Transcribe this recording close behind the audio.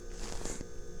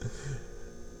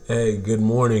Hey, good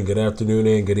morning, good afternoon,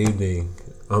 and good evening.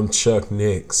 I'm Chuck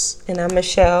Nix, And I'm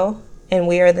Michelle, and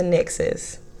we are the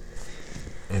Nixes.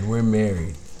 and we're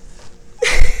married.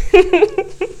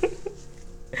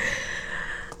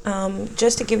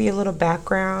 Just to give you a little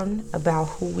background about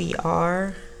who we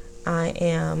are, I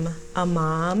am a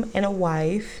mom and a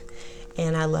wife,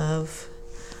 and I love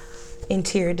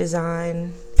interior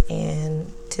design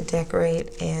and to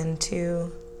decorate and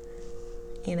to,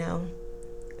 you know,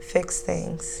 fix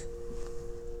things.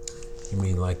 You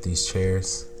mean like these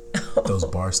chairs? Those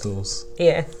bar stools?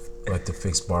 Yeah, You like to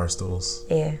fix bar stools?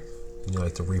 yeah, You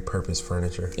like to repurpose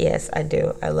furniture? yes, I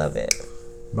do. I love it.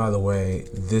 By the way,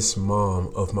 this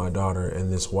mom of my daughter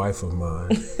and this wife of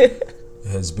mine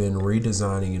has been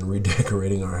redesigning and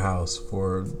redecorating our house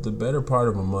for the better part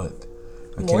of a month.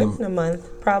 More than a month,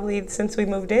 probably since we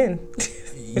moved in.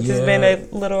 It's just been Yeah,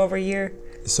 a little over a year.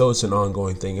 so it's an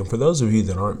ongoing thing. And for those of you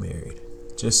that aren't married,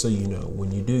 just so you know,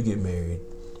 when you do get married,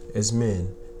 as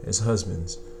men, as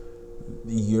husbands,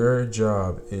 your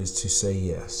job is to say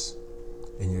yes.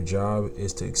 And your job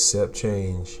is to accept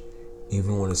change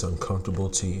even when it's uncomfortable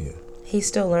to you. He's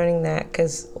still learning that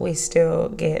because we still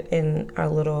get in our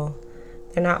little,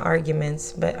 they're not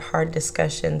arguments, but hard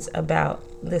discussions about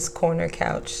this corner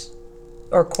couch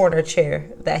or corner chair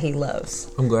that he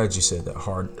loves. I'm glad you said that.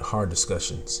 Hard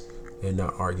discussions and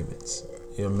not arguments.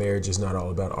 You know, marriage is not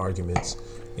all about arguments.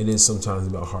 It is sometimes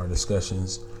about hard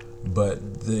discussions,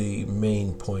 but the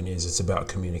main point is it's about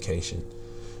communication.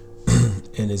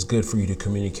 And it's good for you to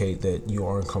communicate that you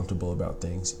are uncomfortable about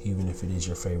things, even if it is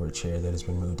your favorite chair that has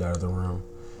been moved out of the room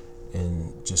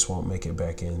and just won't make it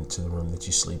back into the room that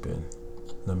you sleep in,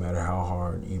 no matter how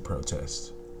hard you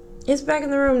protest. It's back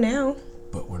in the room now.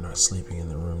 But we're not sleeping in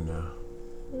the room now.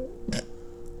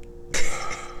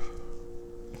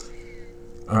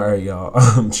 All right, y'all.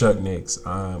 I'm Chuck Nix.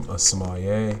 I'm a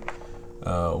sommelier,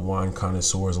 wine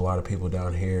connoisseur. A lot of people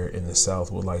down here in the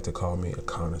South would like to call me a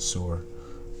connoisseur.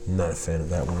 Not a fan of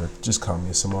that word. Just call me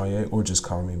a sommelier or just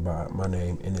call me by my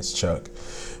name, and it's Chuck.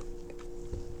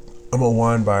 I'm a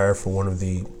wine buyer for one of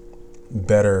the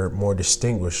better, more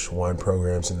distinguished wine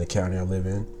programs in the county I live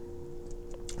in.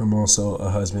 I'm also a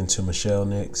husband to Michelle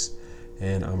Nix,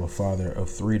 and I'm a father of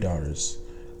 3 daughters,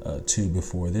 2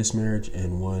 before this marriage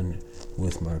and 1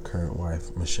 with my current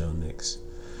wife, Michelle Nix.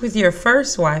 With your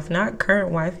first wife, not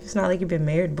current wife. It's not like you've been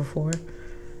married before.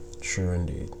 Sure,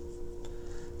 indeed.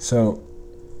 So,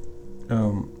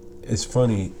 it's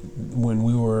funny when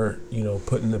we were,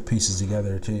 putting the pieces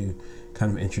together to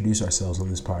kind of introduce ourselves on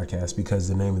this podcast, because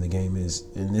the name of the game is,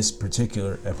 in this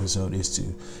particular episode, is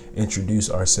to introduce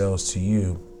ourselves to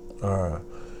you,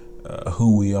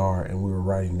 who we are, and we were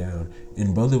writing down,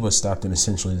 and both of us stopped in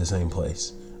essentially the same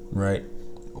place, right?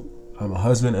 I'm a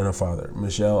husband and a father.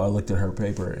 Michelle, I looked at her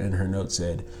paper and her note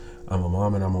said, I'm a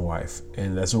mom and I'm a wife,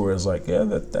 and that's where it's like, yeah,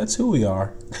 that's who we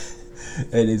are.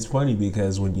 And it's funny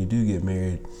because when you do get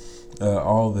married,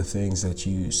 all the things that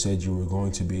you said you were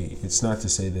going to be, it's not to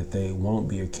say that they won't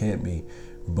be or can't be,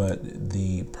 but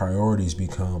the priorities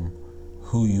become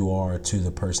who you are to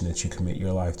the person that you commit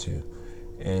your life to.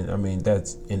 And I mean,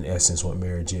 that's in essence what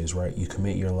marriage is, right? You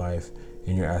commit your life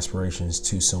and your aspirations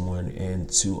to someone, and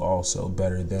to also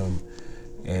better them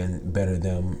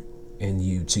and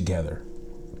you together.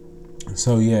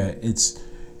 So yeah, it's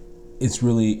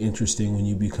really interesting when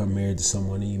you become married to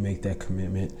someone and you make that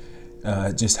commitment,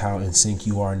 just how in sync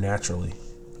you are naturally.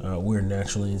 We're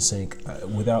naturally in sync.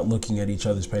 Without looking at each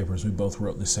other's papers, we both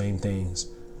wrote the same things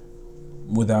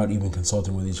without even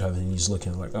consulting with each other, and you just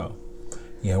looking like, oh,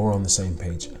 yeah, we're on the same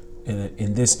page. And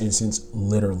in this instance,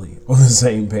 literally on the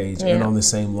same page, and on the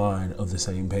same line of the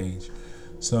same page.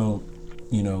 So,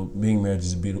 being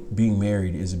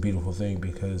married is a beautiful thing,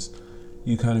 because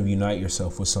you kind of unite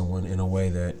yourself with someone in a way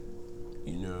that,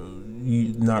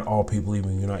 not all people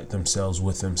even unite themselves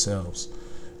with themselves.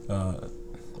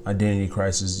 Identity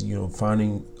crisis,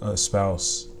 finding a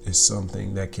spouse is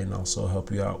something that can also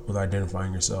help you out with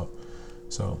identifying yourself.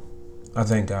 So I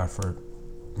thank God for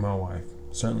my wife,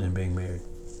 certainly in being married.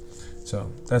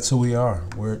 So that's who we are.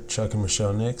 We're Chuck and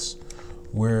Michelle Nix.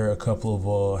 We're a couple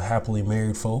of happily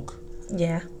married folk.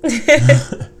 Yeah.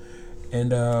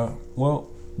 And, well,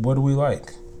 what do we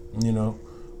like?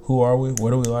 Who are we?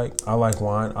 What do we like? I like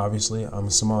wine, obviously. I'm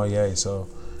a sommelier, so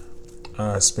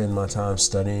I spend my time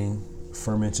studying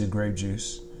fermented grape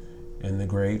juice and the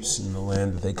grapes and the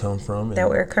land that they come from. That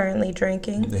we're currently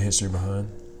drinking. The history behind.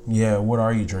 Yeah, what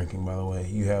are you drinking, by the way?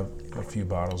 You have a few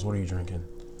bottles. What are you drinking?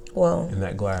 Well, in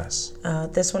that glass.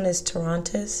 This one is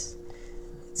Torontis.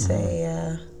 It's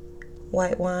a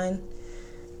white wine,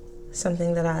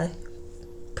 something that I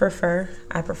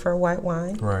I prefer white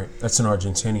wine. Right. That's an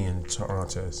Argentinian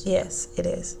Torrontés. Yes, it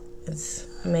is. It's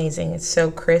amazing. It's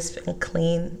so crisp and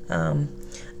clean.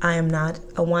 I am not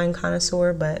a wine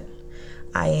connoisseur, but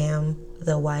I am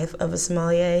the wife of a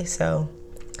sommelier, so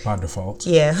By default.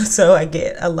 yeah, so I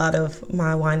get a lot of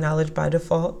my wine knowledge by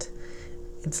default.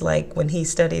 It's like when he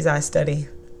studies, I study,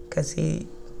 because he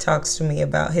talks to me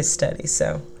about his studies.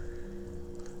 So,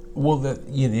 Well,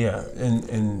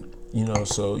 and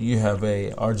so you have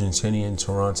a Argentinian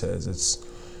Torrontés. It's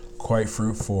quite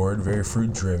fruit forward, very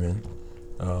fruit driven.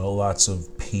 Lots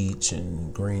of peach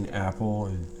and green apple,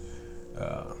 and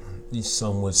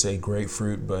some would say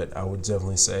grapefruit, but I would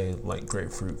definitely say like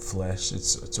grapefruit flesh.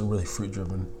 It's a really fruit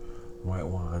driven white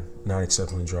wine, not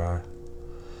exceptionally dry.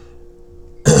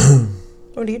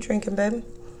 what are you drinking, baby?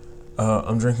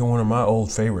 I'm drinking one of my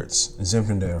old favorites,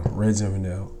 Zinfandel, Red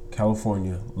Zinfandel,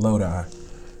 California, Lodi,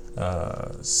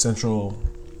 Central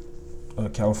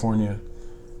California.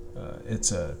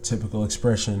 It's a typical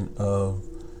expression of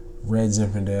Red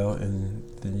Zinfandel in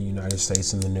the United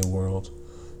States and the New World.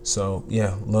 So,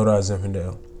 yeah, Lodi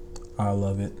Zinfandel. I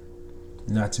love it.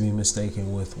 Not to be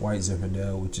mistaken with white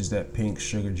Zinfandel, which is that pink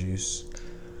sugar juice,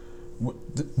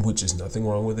 which is nothing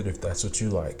wrong with it if that's what you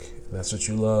like. If that's what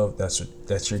you love.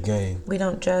 That's your game. We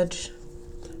don't judge.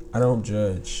 I don't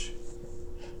judge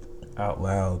out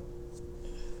loud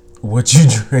what you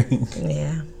drink.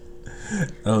 Yeah. I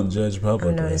don't judge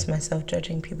publicly. I notice myself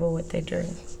judging people what they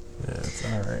drink. Yeah, it's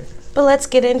all right. But let's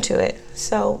get into it.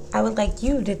 So I would like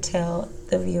you to tell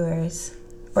the viewers,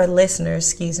 or listeners,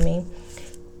 excuse me,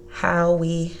 how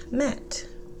we met.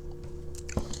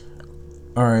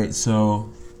 All right, so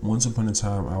once upon a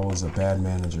time, I was a bad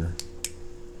manager.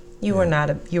 You were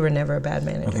never a bad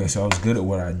manager. Okay, so I was good at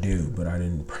what I do, but I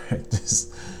didn't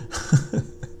practice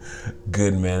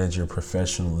good manager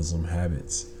professionalism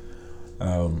habits.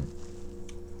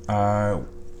 I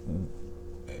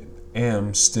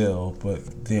am still,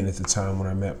 but then at the time when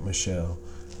I met Michelle,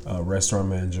 a restaurant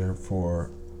manager for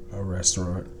a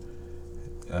restaurant,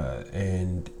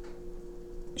 and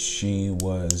she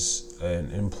was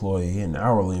an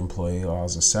hourly employee. I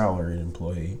was a salaried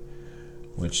employee,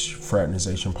 which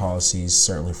fraternization policies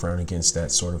certainly frown against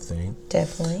that sort of thing.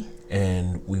 Definitely.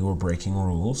 And we were breaking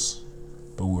rules,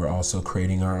 but we were also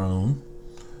creating our own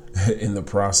in the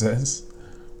process.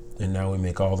 And now we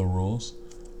make all the rules.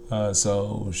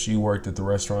 So she worked at the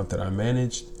restaurant that I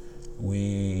managed.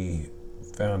 We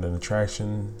found an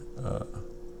attraction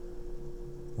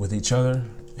with each other,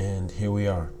 and here we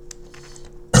are.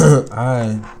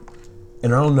 I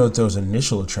don't know if there was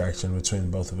initial attraction between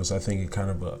both of us. I think it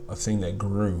kind of a thing that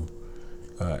grew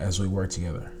as we worked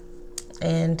together.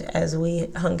 And as we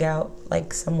hung out,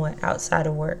 like somewhat outside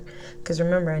of work. Because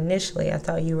remember, initially I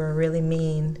thought you were really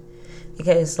mean.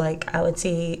 Because like I would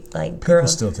see like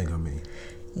girls. People still think I'm mean.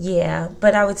 Yeah,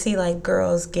 but I would see like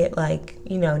girls get like,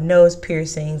 nose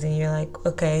piercings, and you're like,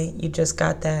 okay, you just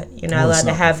got that. You're not allowed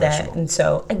to have that. And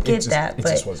so I get that, but it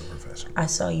just wasn't professional. I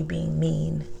saw you being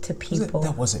mean to people.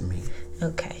 That wasn't mean.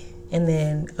 Okay. And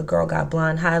then a girl got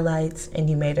blonde highlights, and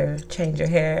you made her change her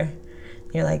hair.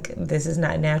 You're like, this is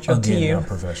not natural to you. Not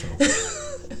professional.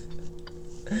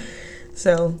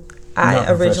 So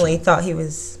I originally thought he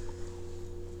was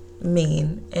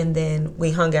mean, and then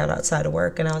we hung out outside of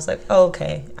work, and I was like, oh,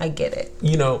 okay, I get it.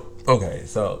 Okay,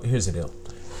 so here's the deal.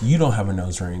 You don't have a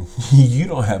nose ring. You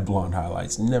don't have blonde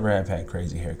highlights. Never have had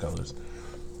crazy hair colors.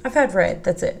 I've had red,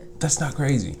 that's it. That's not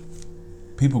crazy.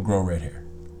 People grow red hair.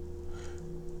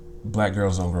 Black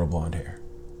girls don't grow blonde hair.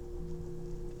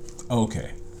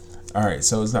 Okay. All right,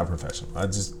 so it's not professional. I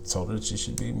just told her she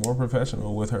should be more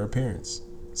professional with her appearance.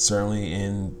 Certainly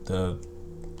in the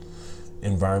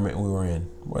environment we were in.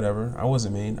 Whatever. I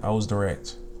wasn't mean. I was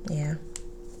direct. Yeah.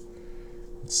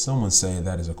 Someone say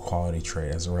that is a quality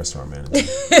trait as a restaurant manager.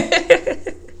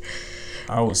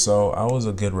 I was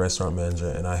a good restaurant manager,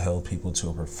 and I held people to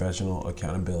a professional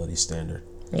accountability standard.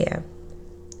 Yeah.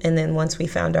 And then once we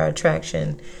found our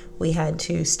attraction, we had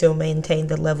to still maintain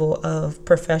the level of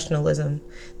professionalism.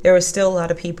 There were still a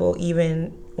lot of people,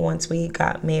 even once we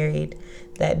got married,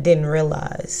 that didn't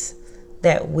realize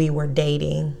that we were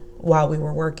dating while we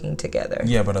were working together.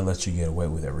 Yeah, but I let you get away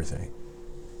with everything.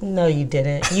 No, you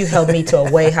didn't. You held me to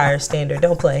a way higher standard.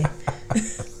 Don't play.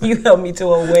 You held me to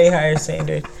a way higher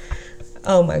standard.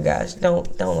 Oh my gosh. Don't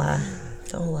lie.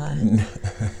 Don't lie.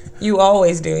 You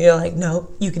always do. You're like, no,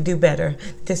 you can do better.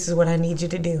 This is what I need you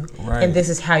to do. Right. And this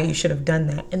is how you should have done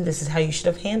that. And this is how you should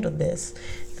have handled this.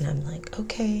 And I'm like,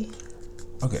 okay.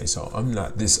 Okay, so I'm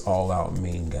not this all-out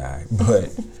mean guy, but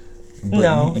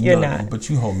no, you're not. But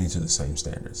you hold me to the same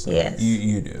standards. So yes.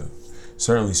 You do.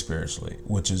 certainly spiritually,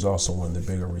 which is also one of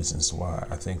the bigger reasons why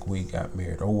I think we got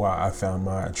married, or why I found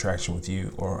my attraction with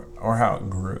you, or how it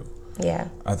grew. Yeah.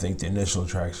 I think the initial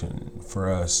attraction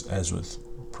for us, as with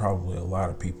probably a lot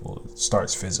of people,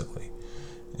 starts physically,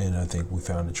 and I think we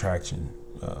found attraction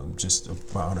just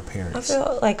on appearance. I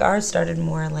feel like ours started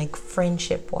more like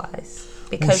friendship wise,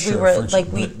 because Well, sure, we were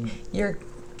friendship, like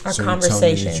our so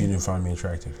conversation. You tell me that you didn't find me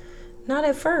attractive. Not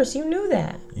at first. You knew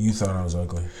that. You thought I was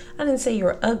ugly. I didn't say you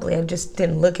were ugly. I just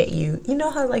didn't look at you. You know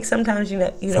how like sometimes you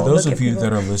don't look at people. For those of you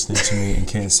that are listening to me and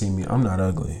can't see me, I'm not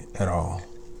ugly at all.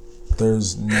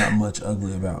 There's not much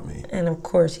ugly about me. And of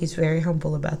course, he's very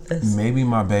humble about this. Maybe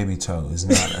my baby toe is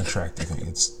not an attractive thing.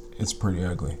 It's pretty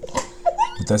ugly.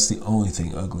 But that's the only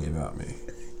thing ugly about me.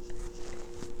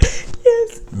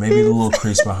 Yes. Maybe the little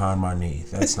crease behind my knee.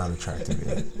 That's not attractive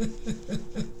yet.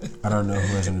 I don't know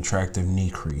who has an attractive knee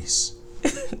crease.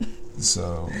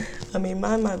 So, I mean,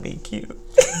 mine might be cute.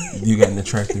 You got an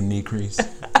attractive knee crease?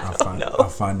 I'll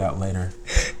find out later.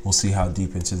 We'll see how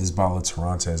deep into this ball of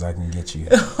Toronto's I can get you.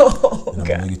 Oh, and I'm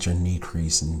going to look at your knee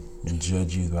crease and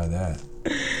judge you by that.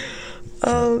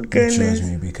 Oh, goodness. You judge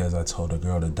me because I told a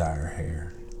girl to dye her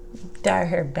hair. Dye her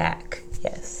hair back,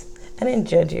 yes. I didn't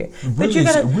judge you.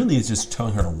 Really, it's just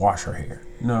telling her to wash her hair.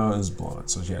 No, it was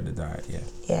blonde, so she had to dye it, yeah.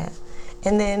 Yeah.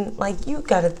 And then, like, you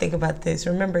got to think about this.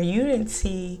 Remember, you didn't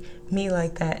see me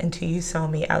like that until you saw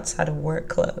me outside of work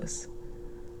clothes.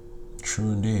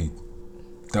 True indeed.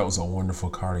 That was a wonderful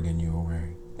cardigan you were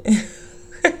wearing.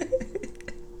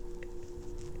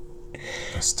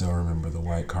 I still remember the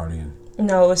white cardigan.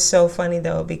 No, it was so funny,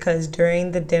 though, because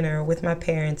during the dinner with my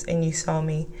parents and you saw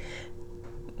me,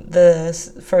 the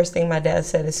first thing my dad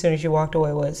said as soon as you walked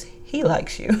away was, "He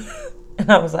likes you." And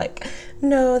I was like,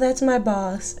 "No, that's my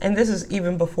boss." And this was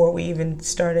even before we even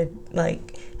started,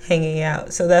 like, hanging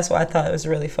out. So that's why I thought it was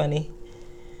really funny.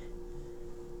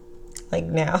 Like,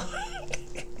 now.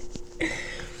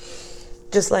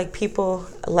 Just like people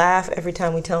laugh every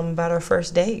time we tell them about our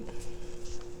first date.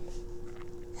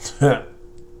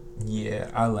 Yeah,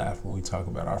 I laugh when we talk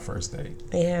about our first date.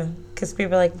 Yeah, because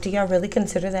people are like, "Do y'all really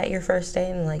consider that your first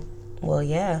date?" And like, well,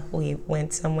 yeah, we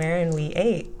went somewhere and we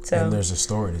ate. So and there's a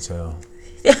story to tell.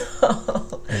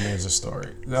 And there's a story.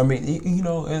 I mean, you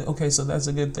know, okay, so that's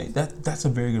a good thing. That's a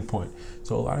very good point.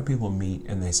 So a lot of people meet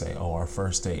and they say, "Oh, our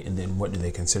first date," and then what do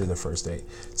they consider the first date?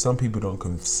 Some people don't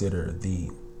consider the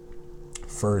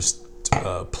first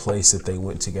place that they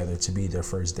went together to be their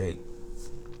first date.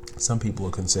 Some people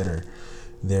will consider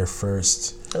their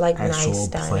first like actual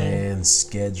nice planned,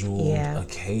 scheduled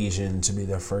occasion to be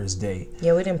their first date.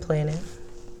 Yeah, we didn't plan it.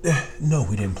 No,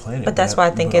 we didn't plan it. But that's why I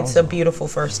think it's a beautiful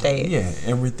first date. Yeah,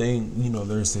 everything, you know,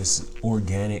 there's this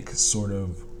organic sort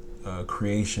of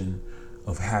creation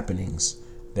of happenings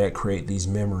that create these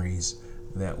memories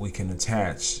that we can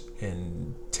attach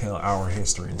and tell our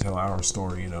history and tell our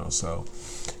story, you know. So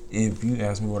if you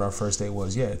ask me what our first date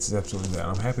was, yeah, it's absolutely that.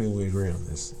 I'm happy we agree on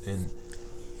this. And,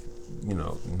 you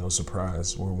know, no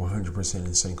surprise, we're 100%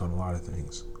 in sync on a lot of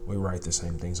things. We write the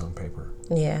same things on paper.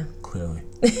 Yeah. Clearly.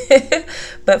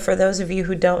 But for those of you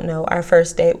who don't know, our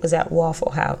first date was at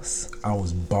Waffle House. I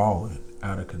was balling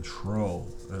out of control.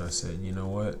 And I said, you know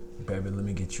what, baby, let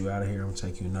me get you out of here. I'm going to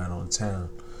take you a night on town.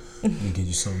 Let me get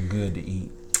you something good to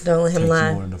eat. Don't let him lie. Take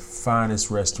you one of the finest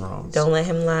restaurants. Don't let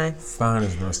him lie.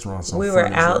 Finest restaurants on We were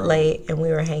Furnace out Road. late and we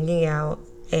were hanging out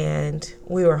and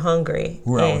we were hungry.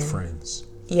 We were out with friends.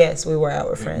 Yes, we were out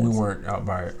with friends. We weren't out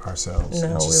by ourselves. No,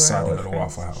 we were decided out to with go to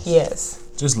friends. Waffle House. Yes.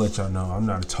 Just let y'all know, I'm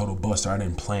not a total buster. I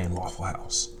didn't plan Waffle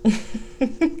House.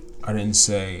 I didn't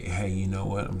say, hey, you know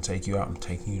what? I'm taking you out. I'm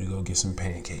taking you to go get some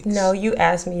pancakes. No, you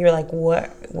asked me. You're like,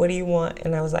 what do you want?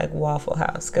 And I was like, Waffle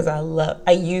House, because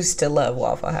I used to love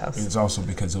Waffle House. And it's also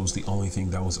because it was the only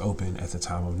thing that was open at the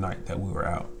time of night that we were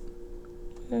out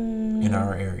in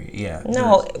our area. Yeah.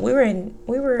 No, we were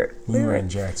in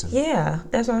Jackson. Yeah,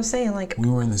 that's what I'm saying. Like, we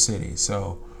were in the city,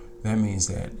 so that means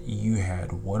that you had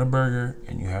Whataburger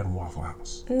and you had Waffle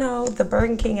House. No, the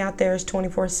Burger King out there is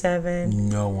 24/7.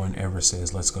 No one ever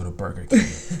says, let's go to Burger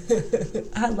King.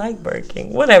 I like Burger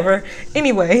King. Whatever.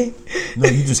 Anyway. No,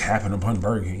 you just happen upon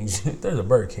Burger King. There's a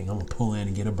Burger King. I'm going to pull in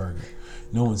and get a burger.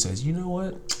 No one says, you know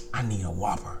what? I need a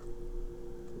Whopper.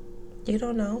 You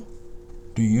don't know.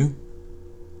 Do you?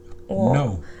 Well,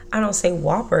 no. I don't say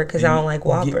Whopper because I don't like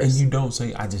Whoppers. And you don't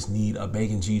say, I just need a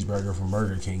bacon cheeseburger from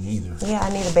Burger King either. Yeah, I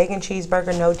need a bacon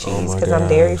cheeburger, no cheese, because I'm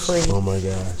dairy free. Oh my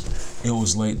gosh. It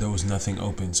was late. There was nothing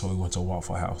open, so we went to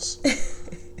Waffle House.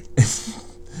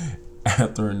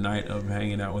 After a night of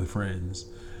hanging out with friends.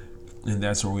 And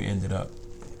that's where we ended up.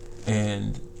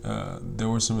 And there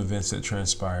were some events that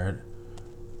transpired.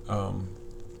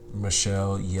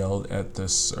 Michelle yelled at the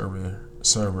server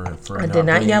server for I did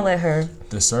not yell at her.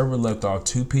 The server left off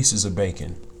 2 pieces of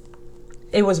bacon.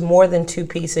 It was more than 2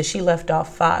 pieces. She left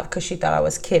off 5 because she thought I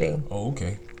was kidding. Oh,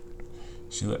 okay.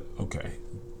 Okay.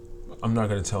 I'm not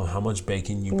going to tell them how much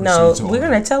bacon you proceeded to order. We're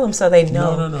going to tell them so they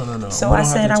know. No. So I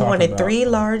said I wanted 3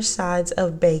 large sides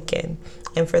of bacon.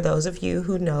 And for those of you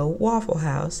who know Waffle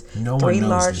House, no one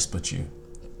knows this but you.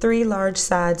 3 large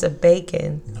sides of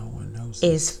bacon. No one knows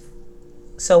this.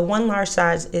 So 1 large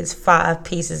size is 5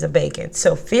 pieces of bacon.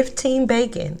 So 15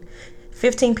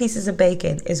 pieces of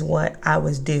bacon is what I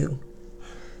was due.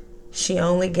 She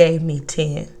only gave me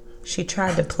 10. She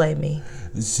tried to play me.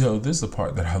 So this is the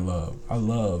part that I love. I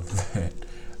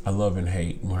love and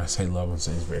hate. When I say love, I'm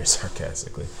saying it very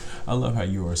sarcastically. I love how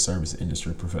you are a service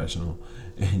industry professional,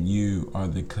 and you are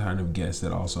the kind of guest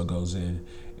that also goes in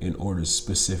and orders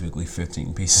specifically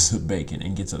 15 pieces of bacon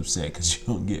and gets upset because you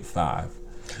don't get 5.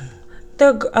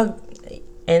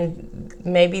 And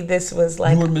maybe this was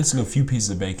like... You were missing a few pieces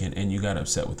of bacon and you got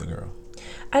upset with the girl.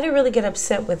 I didn't really get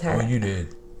upset with her. Oh, you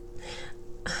did.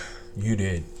 You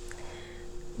did.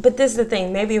 But this is the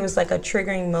thing. Maybe it was like a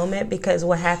triggering moment because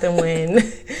what happened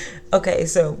when... Okay,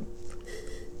 so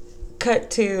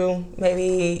cut to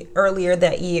maybe earlier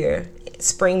that year,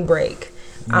 spring break.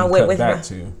 Cut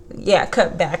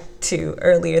back to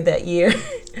earlier that year,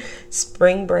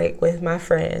 spring break with my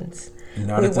friends.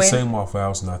 Not at the same Waffle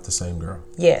House, not the same girl.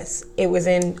 Yes, it was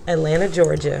in Atlanta,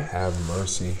 Georgia. Have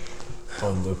mercy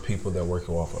on the people that work at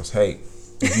Waffle House. Hey,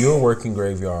 if you're working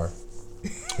graveyard,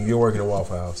 if you're working at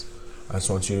Waffle House, I just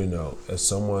want you to know, as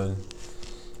someone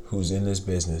who's in this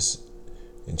business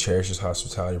and cherishes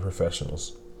hospitality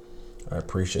professionals, I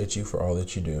appreciate you for all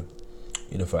that you do.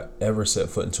 And if I ever set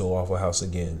foot into a Waffle House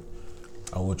again,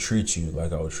 I will treat you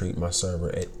like I would treat my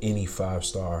server at any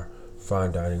 5-star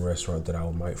fine dining restaurant that I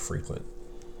might frequent.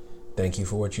 Thank you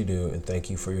for what you do, and thank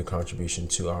you for your contribution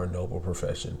to our noble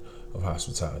profession of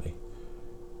hospitality.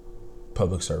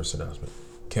 Public service announcement.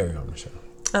 Carry on, Michelle.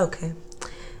 Okay.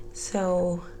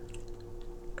 So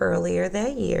earlier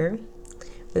that year,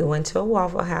 we went to a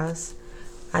Waffle House.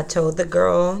 I told the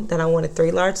girl that I wanted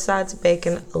 3 large sides of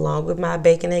bacon along with my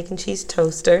bacon, egg, and cheese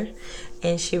toaster.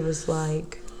 And she was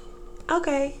like,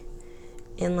 okay.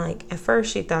 And like at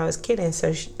first she thought I was kidding,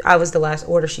 so I was the last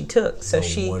order she took. So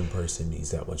no one person needs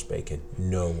that much bacon.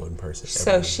 No one person.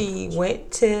 So she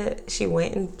went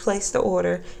and placed the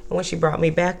order, and when she brought me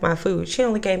back my food, she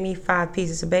only gave me 5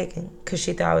 pieces of bacon because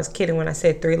she thought I was kidding when I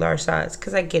said 3 large sides.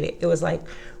 Because I get it, it was like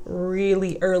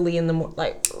really early in the morning,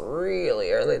 like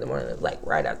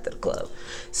right after the club.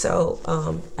 So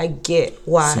I get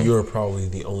why. So you were probably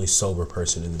the only sober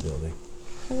person in the building,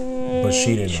 but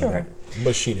she didn't know that.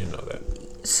 But she didn't know that.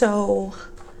 So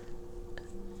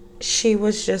she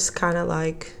was just kind of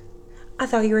like, I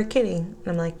thought you were kidding. And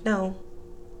I'm like, no,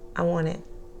 I want it.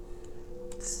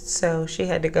 So she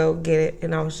had to go get it.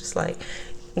 And I was just like,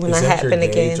 when that happened again.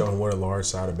 Is that your gauge on what a large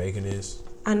side of bacon is?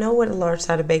 I know what a large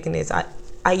side of bacon is. I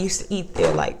used to eat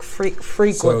there like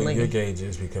frequently. So your gauge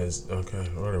is because, okay,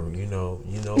 whatever, you know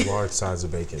large sides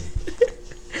of bacon.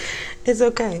 It's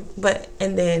okay.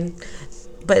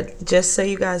 But just so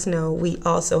you guys know, we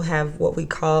also have what we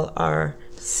call our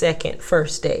second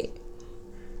first date,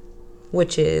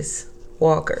 which is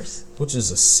Walker's. Which is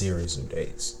a series of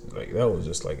dates. Like, that was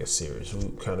just like a series.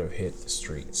 We kind of hit the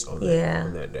streets on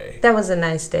that day. That was a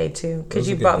nice day, too, because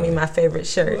you bought me my favorite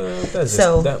shirt.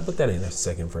 Well, but that ain't a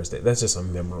second first date. That's just a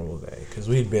memorable day, because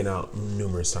we'd been out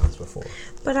numerous times before.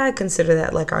 But I consider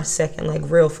that like our second, like,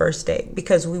 real first date,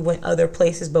 because we went other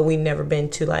places, but we never been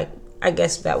to, like, I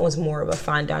guess that was more of a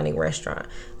fine dining restaurant.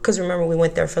 Because remember, we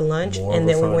went there for lunch, and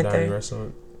then we went there.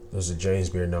 Restaurant? There's a James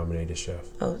Beard nominated chef.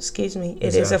 Oh, excuse me.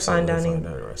 It is a fine dining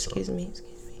restaurant. Excuse me.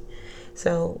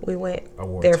 So we went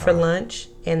there for lunch,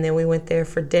 and then we went there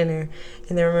for dinner.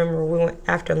 And then remember, we went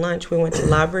after lunch. We went to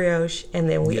La Brioche, and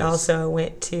then we also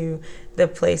went to the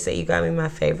place that you got me my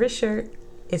favorite shirt.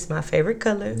 It's my favorite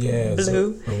color. Yeah,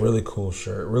 blue. It's a really cool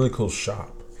shirt. Really cool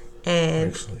shop.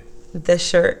 And the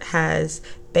shirt has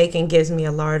 "Bacon gives me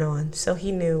a lard on," so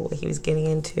he knew what he was getting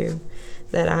into.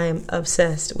 That I am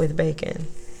obsessed with bacon.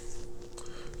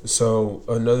 So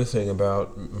another thing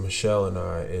about Michelle and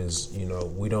I is,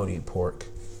 we don't eat pork.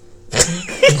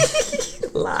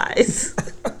 Lies.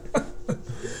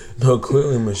 No,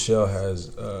 clearly Michelle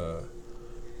has a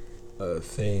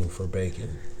thing for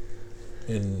bacon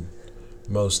and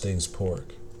most things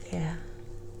pork. Yeah,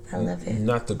 I love it.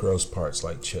 Not the gross parts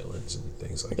like chitlins and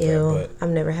things like Ew, that. But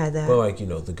I've never had that. But like,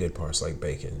 the good parts like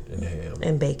bacon and ham.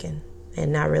 And bacon.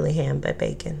 And not really ham, but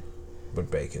bacon. But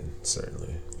bacon,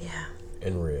 certainly. Yeah.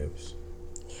 And ribs.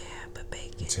 Yeah, but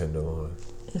bacon. And tenderloin.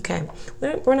 Okay,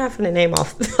 we're not going to name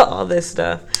off all this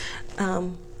stuff.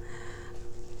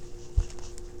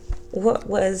 What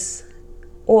was,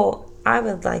 well, I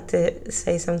would like to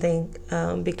say something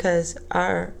because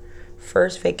our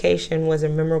first vacation was a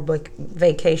memorable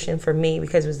vacation for me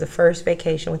because it was the first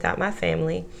vacation without my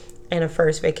family and a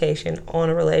first vacation on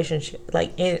a relationship,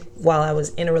 while I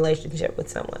was in a relationship with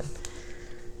someone.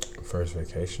 First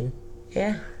vacation?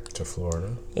 Yeah. To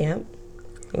Florida? Yep.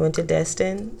 We went to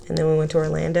Destin, and then we went to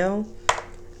Orlando.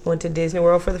 Went to Disney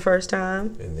World for the first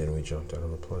time. And then we jumped out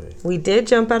of a plane. We did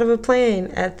jump out of a plane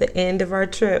at the end of our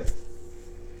trip.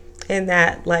 And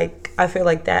that, I feel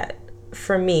like that,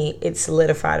 for me, it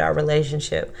solidified our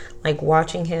relationship. Like,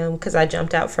 watching him, because I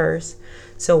jumped out first.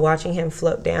 So watching him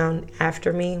float down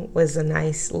after me was a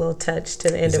nice little touch to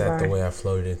the end of our... Is that the way I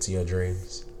floated into your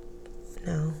dreams?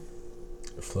 No.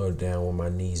 I floated down with my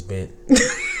knees bent.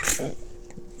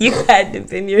 You had to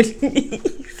bend your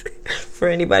knees. For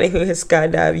anybody who has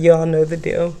skydived, you all know the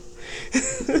deal.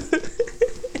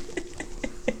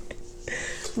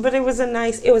 But it was a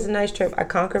nice trip. I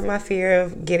conquered my fear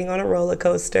of getting on a roller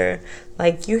coaster.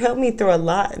 You helped me through a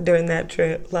lot during that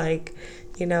trip. I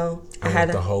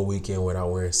had the whole weekend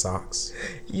without wearing socks.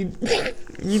 You did.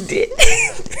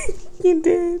 You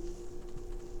did.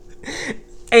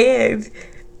 And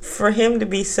for him to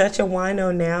be such a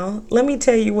wino now, let me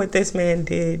tell you what this man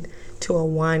did to a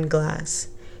wine glass.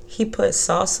 He put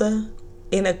salsa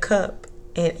in a cup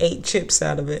and ate chips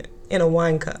out of it in a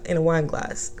wine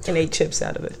glass, and ate chips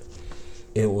out of it.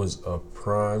 It was a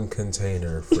prime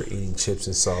container for eating chips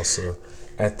and salsa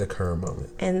at the current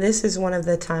moment. And this is one of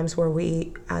the times where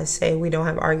I say we don't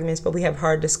have arguments, but we have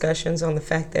hard discussions on the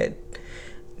fact that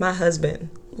my husband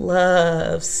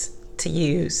loves to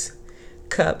use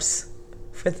cups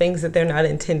for things that they're not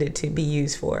intended to be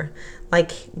used for.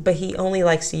 But he only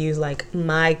likes to use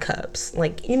my cups.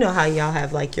 You know how y'all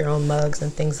have your own mugs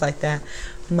and things like that.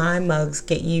 My mugs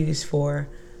get used for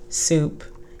soup,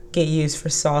 get used for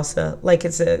salsa.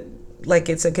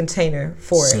 It's a container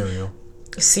for cereal.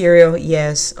 Cereal,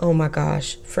 yes. Oh my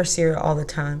gosh, for cereal all the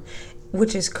time,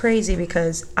 which is crazy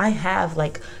because I have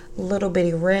little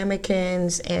bitty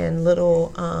ramekins and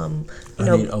little I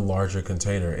need a larger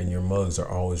container, and your mugs are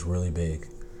always really big.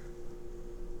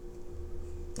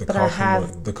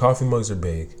 The coffee mugs are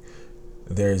big.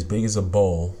 They're as big as a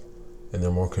bowl, and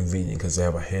they're more convenient because they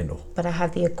have a handle. But I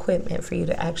have the equipment for you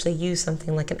to actually use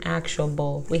something like an actual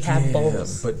bowl. We have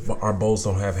bowls. But our bowls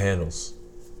don't have handles.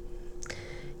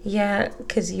 Yeah,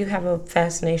 because you have a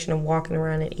fascination of walking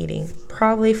around and eating.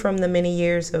 Probably from the many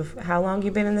years of how long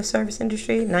you've been in the service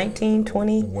industry? 19,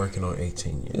 20? Working on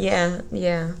 18 years.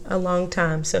 Yeah, a long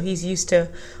time. So he's used to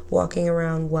walking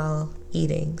around while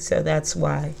eating. So that's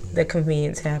why the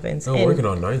convenience happens. No, working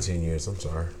on 19 years. I'm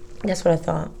sorry. That's what I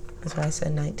thought. That's why I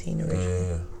said 19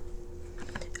 originally.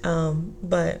 Yeah.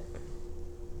 But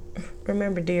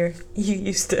remember, dear, you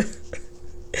used to...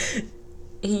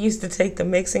 He used to take the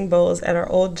mixing bowls at our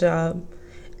old job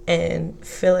and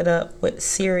fill it up with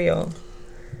cereal.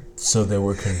 So they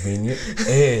were convenient,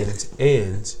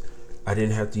 and I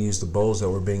didn't have to use the bowls that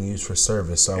were being used for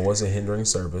service, so I wasn't hindering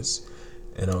service,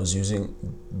 and I was using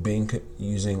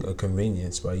a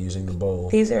convenience by using the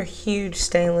bowl. These are huge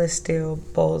stainless steel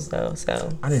bowls, though.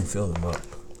 So I didn't fill them up.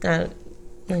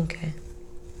 Okay.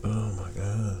 Oh my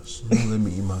gosh! Let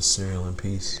me eat my cereal in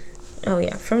peace. Oh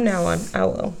yeah, from now on I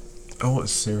will. I want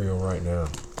cereal right now.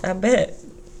 I bet.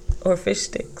 Or fish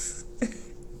sticks.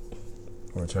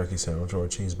 Or a turkey sandwich or a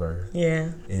cheeseburger.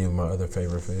 Yeah. Any of my other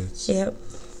favorite foods. Yep.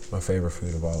 My favorite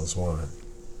food of all is wine.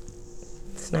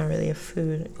 It's not really a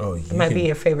food. Oh, it might be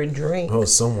your favorite drink. Oh,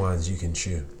 some wines you can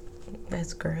chew.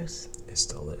 That's gross. It's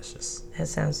delicious. That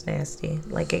sounds nasty.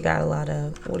 It got a lot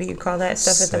of, what do you call that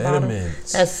stuff at the sediment. bottom?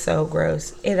 That's so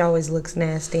gross. It always looks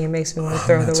nasty and makes me want to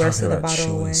throw the rest of the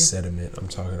bottle away. Sediment. I'm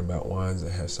talking about wines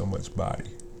that have so much body.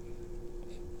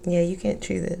 Yeah, you can't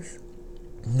chew this.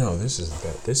 No, this isn't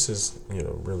that. This is,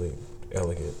 really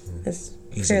elegant and it's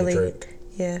easy fairly, to drink.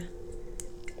 Yeah.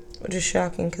 Which is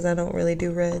shocking because I don't really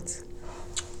do reds.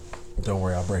 Don't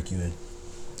worry, I'll break you in.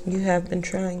 You have been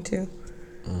trying to.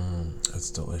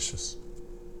 That's delicious.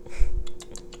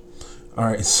 All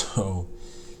right, so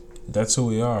that's who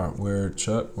we are. We're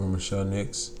Chuck. We're Michelle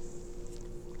Nix.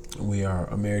 We are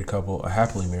a married couple, a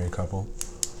happily married couple,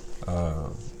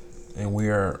 and we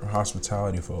are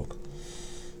hospitality folk.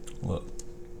 Look,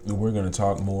 we're going to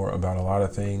talk more about a lot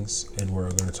of things, and we're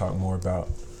going to talk more about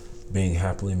being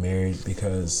happily married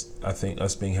because I think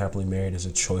us being happily married is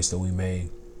a choice that we made.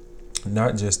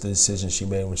 Not just the decision she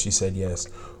made when she said yes,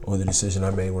 or the decision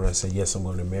I made when I said yes, I'm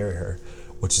going to marry her,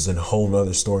 which is a whole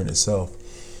nother story in itself.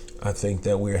 I think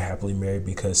that we're happily married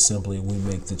because simply we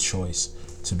make the choice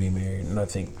to be married. And I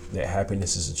think that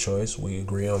happiness is a choice. We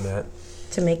agree on that.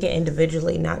 To make it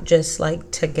individually, not just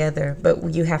like together,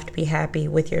 but you have to be happy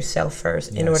with yourself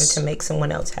first in order to make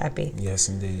someone else happy. Yes,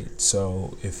 indeed.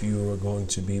 So if you are going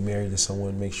to be married to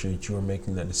someone, make sure that you are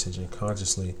making that decision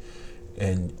consciously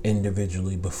and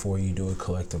individually before you do it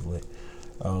collectively.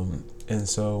 And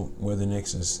so we're the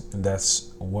Nixes, and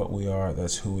that's what we are,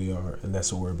 that's who we are, and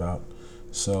that's what we're about.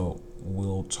 So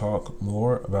we'll talk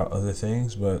more about other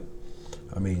things, but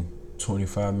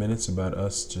 25 minutes about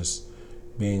us just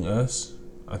being us,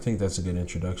 I think that's a good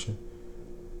introduction.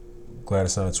 Glad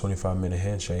it's not a 25-minute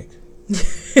handshake.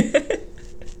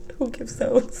 Who gives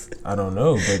those? I don't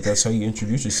know, but that's how you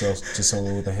introduce yourself to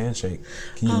someone with a handshake.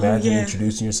 Can you imagine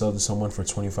introducing yourself to someone for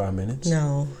 25 minutes?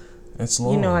 No. That's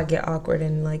long. You know I get awkward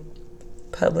in like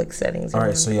public settings. All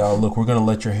right, so y'all, look, we're going to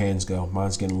let your hands go.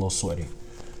 Mine's getting a little sweaty.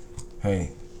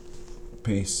 Hey,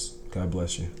 peace. God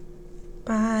bless you.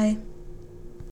 Bye.